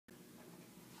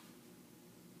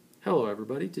Hello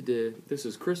everybody, today this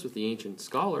is Chris with the Ancient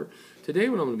Scholar. Today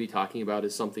what I'm going to be talking about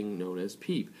is something known as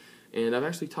PEEP. And I've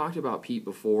actually talked about PEEP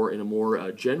before in a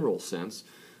more general sense,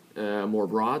 a more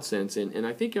broad sense, and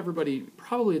I think everybody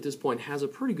probably at this point has a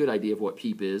pretty good idea of what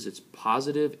PEEP is. It's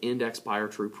positive index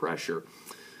expiratory pressure.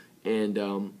 And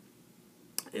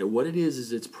what it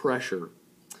is it's pressure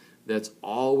that's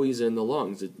always in the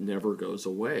lungs. It never goes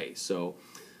away. So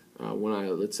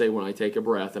let's say when I take a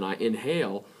breath and I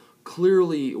inhale,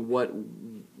 clearly what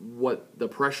the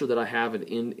pressure that I have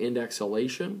in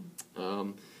exhalation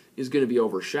is going to be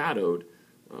overshadowed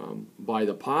by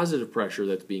the positive pressure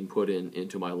that's being put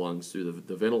into my lungs through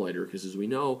the ventilator, because as we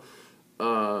know,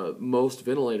 most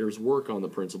ventilators work on the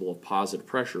principle of positive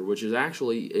pressure, which is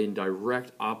actually in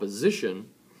direct opposition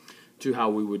to how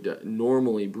we would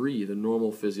normally breathe, a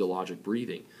normal physiologic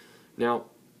breathing. Now,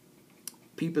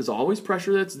 PEEP is always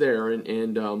pressure that's there,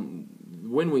 and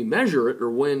when we measure it, or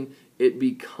when it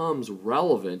becomes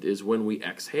relevant, is when we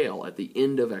exhale at the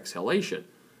end of exhalation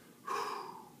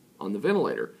on the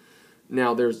ventilator.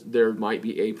 Now, there might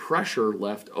be a pressure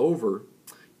left over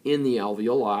in the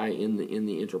alveoli, in the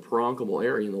interparenchymal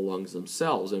area, in the lungs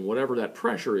themselves, and whatever that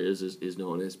pressure is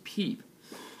known as PEEP.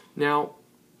 Now,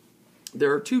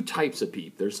 there are two types of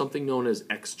PEEP. There's something known as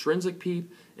extrinsic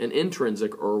PEEP and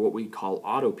intrinsic, or what we call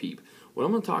auto PEEP. What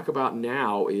I'm going to talk about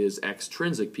now is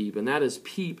extrinsic PEEP, and that is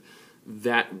PEEP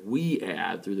that we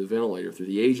add through the ventilator, through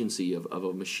the agency of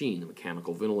a machine. The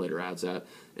mechanical ventilator adds that.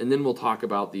 And then we'll talk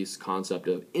about this concept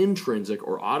of intrinsic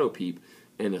or auto PEEP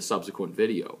in a subsequent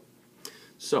video.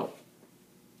 So,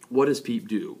 what does PEEP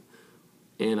do?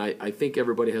 And I think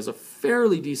everybody has a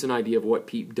fairly decent idea of what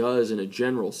PEEP does in a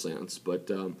general sense,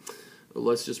 but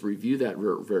let's just review that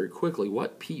very quickly.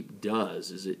 What PEEP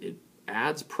does is it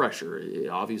adds pressure. It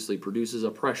obviously produces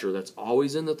a pressure that's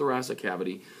always in the thoracic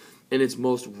cavity, and it's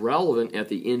most relevant at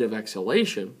the end of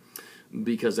exhalation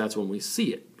because that's when we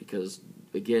see it. Because,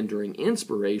 again, during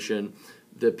inspiration,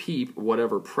 the PEEP,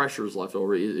 whatever pressure is left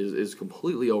over, is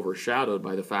completely overshadowed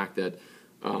by the fact that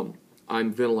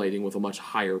I'm ventilating with a much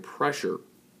higher pressure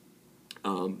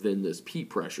than this PEEP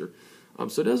pressure.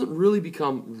 So it doesn't really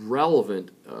become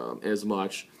relevant as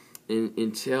much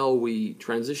until we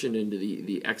transition into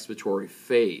the expiratory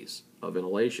phase of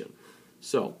inhalation.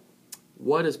 So,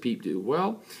 what does PEEP do?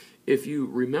 Well, if you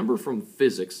remember from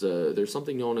physics, there's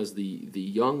something known as the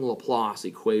Young-Laplace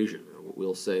equation.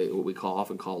 We'll say what we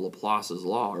often call Laplace's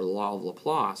law, or the law of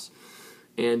Laplace,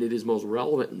 and it is most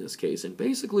relevant in this case. And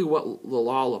basically, what the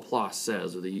law of Laplace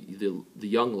says, or the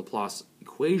Young-Laplace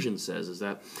equation says, is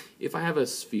that if I have a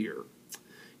sphere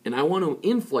and I want to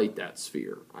inflate that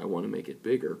sphere, I want to make it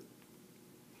bigger,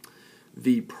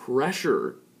 the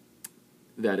pressure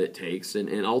that it takes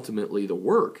and ultimately the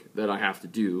work that I have to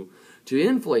do to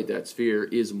inflate that sphere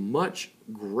is much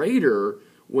greater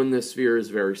when the sphere is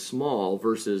very small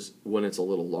versus when it's a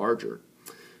little larger.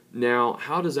 Now,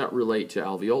 how does that relate to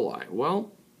alveoli?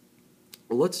 Well,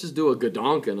 let's just do a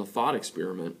Godonkin, a thought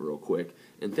experiment real quick,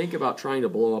 and think about trying to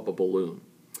blow up a balloon.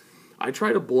 I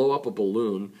try to blow up a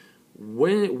balloon.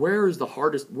 When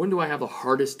do I have the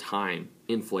hardest time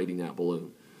inflating that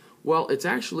balloon? Well, it's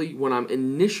actually when I'm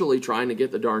initially trying to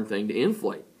get the darn thing to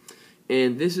inflate.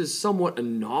 And this is somewhat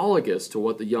analogous to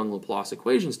what the Young-Laplace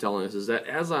equation is telling us, is that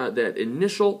that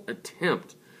initial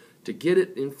attempt to get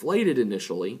it inflated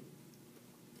initially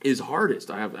is hardest.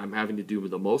 I'm having to do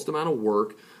the most amount of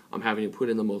work. I'm having to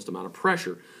put in the most amount of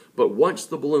pressure. But once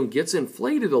the balloon gets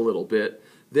inflated a little bit,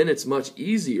 then it's much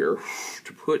easier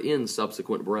to put in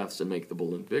subsequent breaths and make the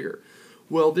balloon bigger.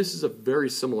 Well, this is a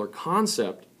very similar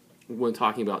concept when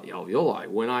talking about the alveoli.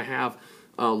 When I have,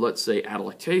 let's say,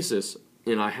 atelectasis,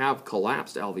 and I have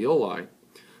collapsed alveoli,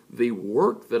 the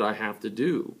work that I have to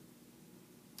do,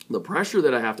 the pressure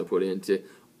that I have to put in to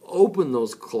open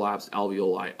those collapsed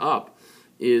alveoli up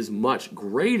is much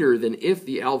greater than if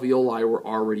the alveoli were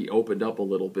already opened up a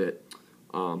little bit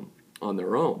on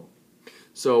their own.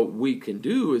 So what we can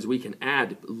do is we can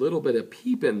add a little bit of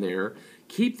PEEP in there,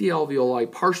 keep the alveoli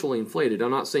partially inflated.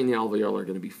 I'm not saying the alveoli are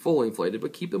going to be fully inflated,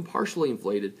 but keep them partially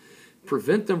inflated,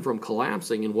 prevent them from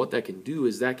collapsing, and what that can do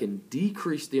is that can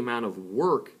decrease the amount of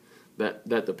work that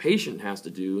the patient has to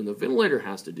do and the ventilator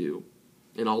has to do,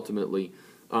 and ultimately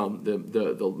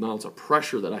the amounts of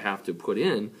pressure that I have to put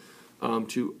in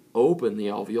to open the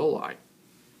alveoli.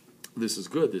 This is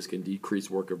good. This can decrease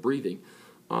work of breathing.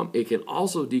 It can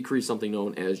also decrease something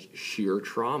known as shear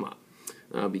trauma,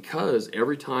 because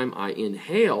every time I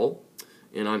inhale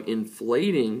and I'm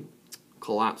inflating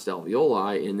collapsed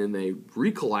alveoli, and then they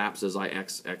recollapse as I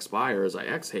expire, as I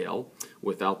exhale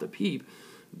without the PEEP,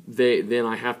 then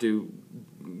I have to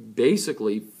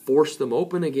basically force them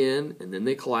open again, and then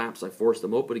they collapse. I force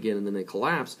them open again, and then they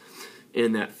collapse.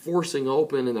 And that forcing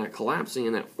open and that collapsing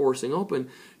and that forcing open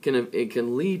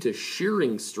can lead to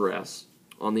shearing stress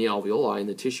on the alveoli and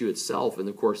the tissue itself, and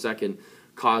of course that can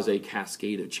cause a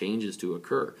cascade of changes to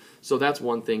occur. So that's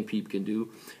one thing PEEP can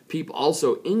do. PEEP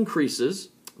also increases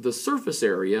the surface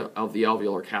area of the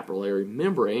alveolar capillary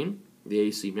membrane, the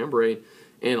AC membrane,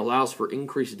 and allows for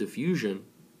increased diffusion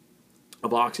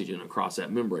of oxygen across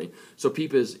that membrane. So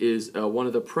PEEP is one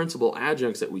of the principal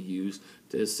adjuncts that we use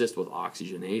to assist with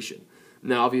oxygenation.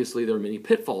 Now, obviously, there are many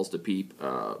pitfalls to PEEP.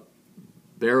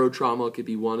 Barotrauma could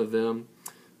be one of them.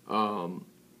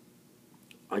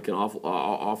 I can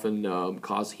often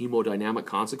cause hemodynamic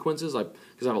consequences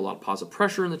because I have a lot of positive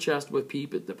pressure in the chest with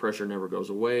PEEP. The pressure never goes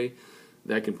away.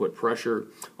 That can put pressure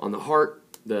on the heart,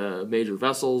 the major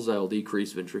vessels. That'll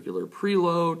decrease ventricular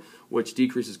preload, which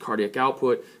decreases cardiac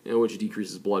output, and which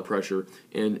decreases blood pressure,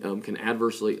 and can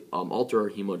adversely alter our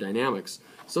hemodynamics.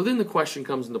 So then the question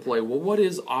comes into play, well, what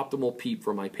is optimal PEEP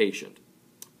for my patient?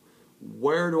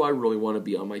 Where do I really want to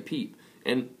be on my PEEP?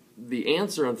 And the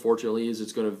answer, unfortunately, is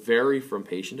it's going to vary from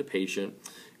patient to patient,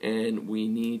 and we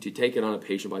need to take it on a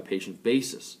patient-by-patient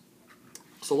basis.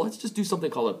 So let's just do something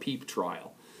called a PEEP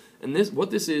trial. And what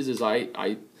this is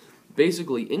I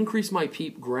basically increase my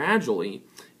PEEP gradually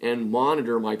and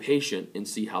monitor my patient and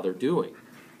see how they're doing.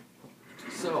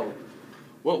 So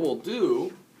what we'll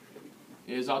do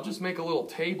is I'll just make a little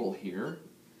table here.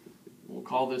 We'll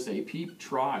call this a PEEP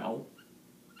trial.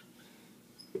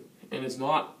 And it's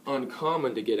not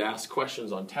uncommon to get asked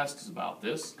questions on tests about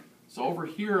this. So over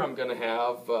here I'm going to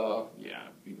have,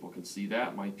 people can see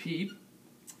that, my PEEP,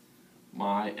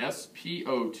 my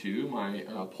SpO2, my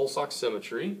pulse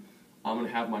oximetry. I'm going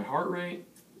to have my heart rate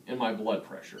and my blood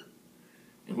pressure.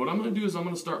 And what I'm going to do is I'm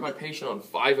going to start my patient on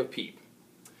 5 of PEEP.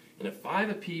 And at 5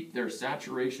 of PEEP, their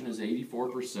saturation is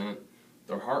 84%,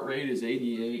 their heart rate is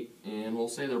 88, and we'll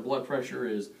say their blood pressure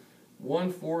is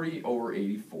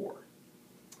 140/84.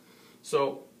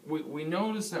 So we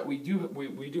notice that we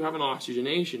do have an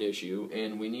oxygenation issue,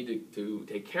 and we need to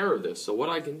take care of this. So what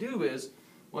I can do is,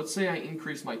 let's say I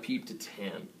increase my PEEP to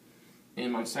 10,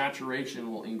 and my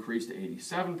saturation will increase to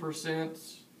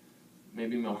 87%.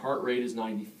 Maybe my heart rate is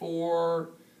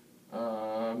 94.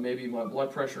 Maybe my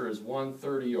blood pressure is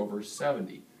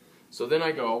 130/70. So then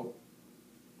I go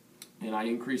and I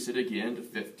increase it again to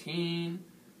 15.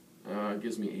 It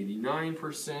gives me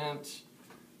 89%.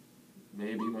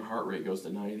 Maybe my heart rate goes to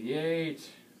 98,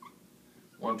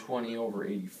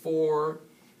 120/84,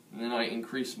 and then I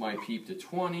increase my PEEP to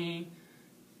 20,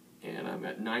 and I'm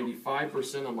at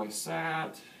 95% on my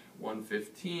SAT,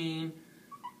 115,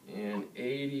 and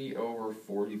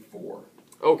 80/44.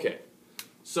 Okay,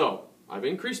 so I've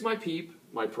increased my PEEP,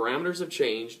 my parameters have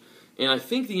changed, and I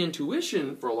think the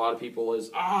intuition for a lot of people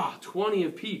is, 20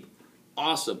 of PEEP,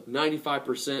 awesome,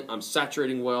 95%, I'm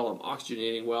saturating well, I'm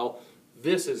oxygenating well.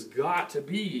 This has got to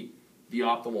be the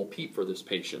optimal PEEP for this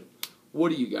patient. What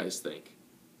do you guys think?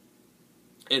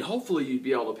 And hopefully you'd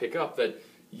be able to pick up that,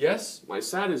 yes, my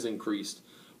SAT is increased,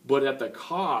 but at the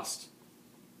cost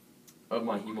of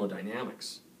my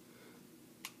hemodynamics.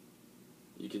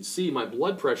 You can see my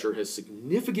blood pressure has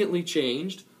significantly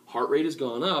changed, heart rate has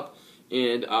gone up,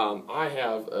 and I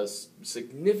have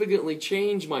significantly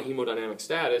changed my hemodynamic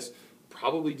status,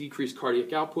 probably decreased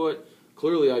cardiac output.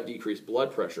 Clearly, I've decreased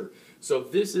blood pressure. So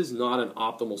this is not an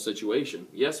optimal situation.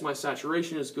 Yes, my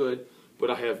saturation is good, but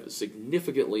I have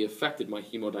significantly affected my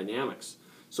hemodynamics.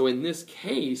 So in this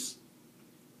case,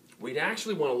 we'd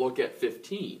actually want to look at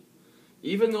 15.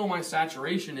 Even though my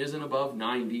saturation isn't above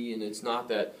 90, and it's not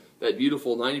that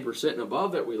beautiful 90% and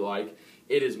above that we like,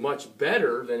 it is much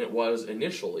better than it was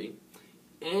initially.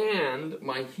 And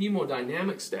my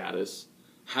hemodynamic status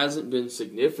hasn't been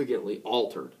significantly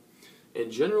altered. And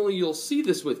generally, you'll see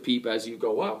this with PEEP as you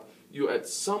go up. At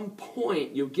some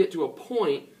point, you'll get to a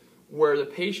point where the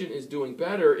patient is doing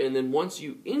better, and then once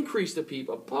you increase the PEEP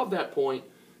above that point,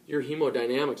 your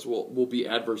hemodynamics will be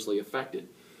adversely affected.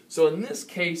 So in this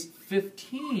case,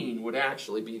 15 would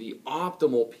actually be the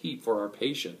optimal PEEP for our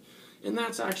patient. And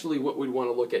that's actually what we'd want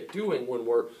to look at doing when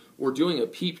we're doing a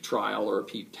PEEP trial or a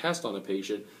PEEP test on a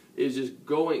patient, is just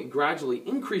gradually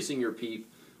increasing your PEEP,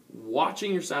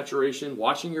 watching your saturation,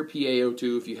 watching your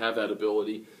PaO2 if you have that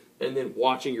ability, and then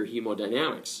watching your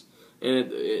hemodynamics.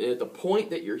 And at the point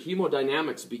that your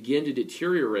hemodynamics begin to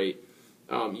deteriorate,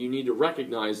 you need to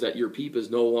recognize that your PEEP is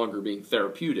no longer being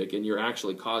therapeutic, and you're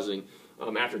actually causing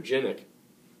atherogenic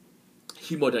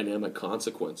hemodynamic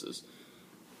consequences.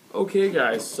 Okay,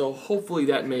 guys, so hopefully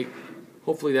that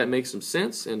makes some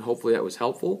sense, and hopefully that was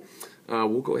helpful.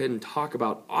 we'll go ahead and talk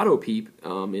about auto peep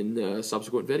in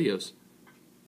subsequent videos.